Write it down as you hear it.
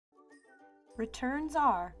Returns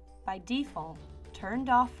are, by default, turned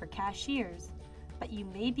off for cashiers, but you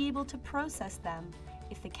may be able to process them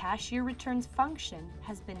if the cashier returns function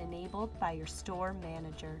has been enabled by your store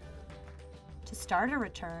manager. To start a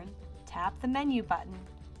return, tap the menu button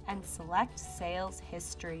and select Sales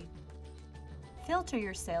History. Filter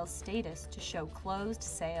your sales status to show closed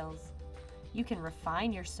sales. You can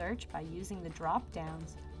refine your search by using the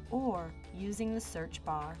dropdowns or using the search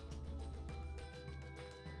bar.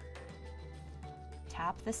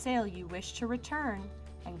 Tap the sale you wish to return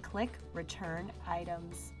and click Return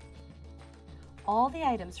Items. All the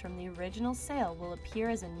items from the original sale will appear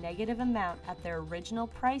as a negative amount at their original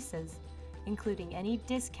prices, including any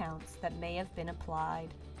discounts that may have been applied.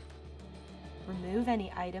 Remove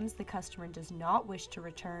any items the customer does not wish to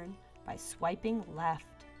return by swiping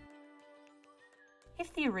left.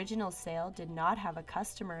 If the original sale did not have a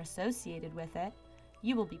customer associated with it,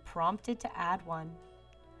 you will be prompted to add one.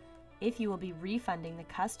 If you will be refunding the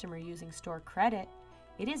customer using store credit,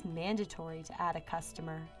 it is mandatory to add a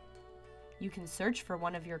customer. You can search for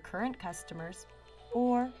one of your current customers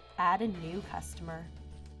or add a new customer.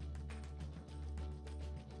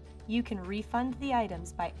 You can refund the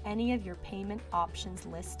items by any of your payment options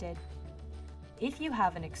listed. If you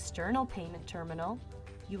have an external payment terminal,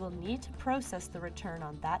 you will need to process the return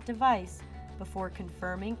on that device before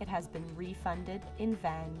confirming it has been refunded in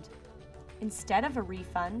Vend. Instead of a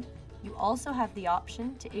refund, you also have the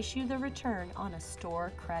option to issue the return on a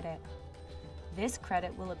store credit. This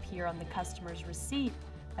credit will appear on the customer's receipt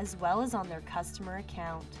as well as on their customer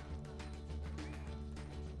account.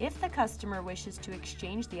 If the customer wishes to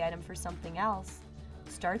exchange the item for something else,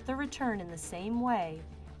 start the return in the same way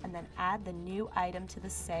and then add the new item to the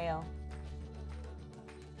sale.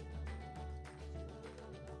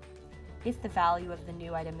 If the value of the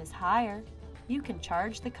new item is higher, you can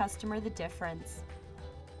charge the customer the difference.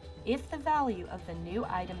 If the value of the new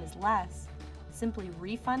item is less, simply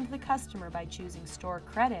refund the customer by choosing store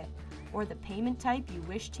credit or the payment type you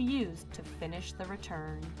wish to use to finish the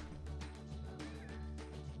return.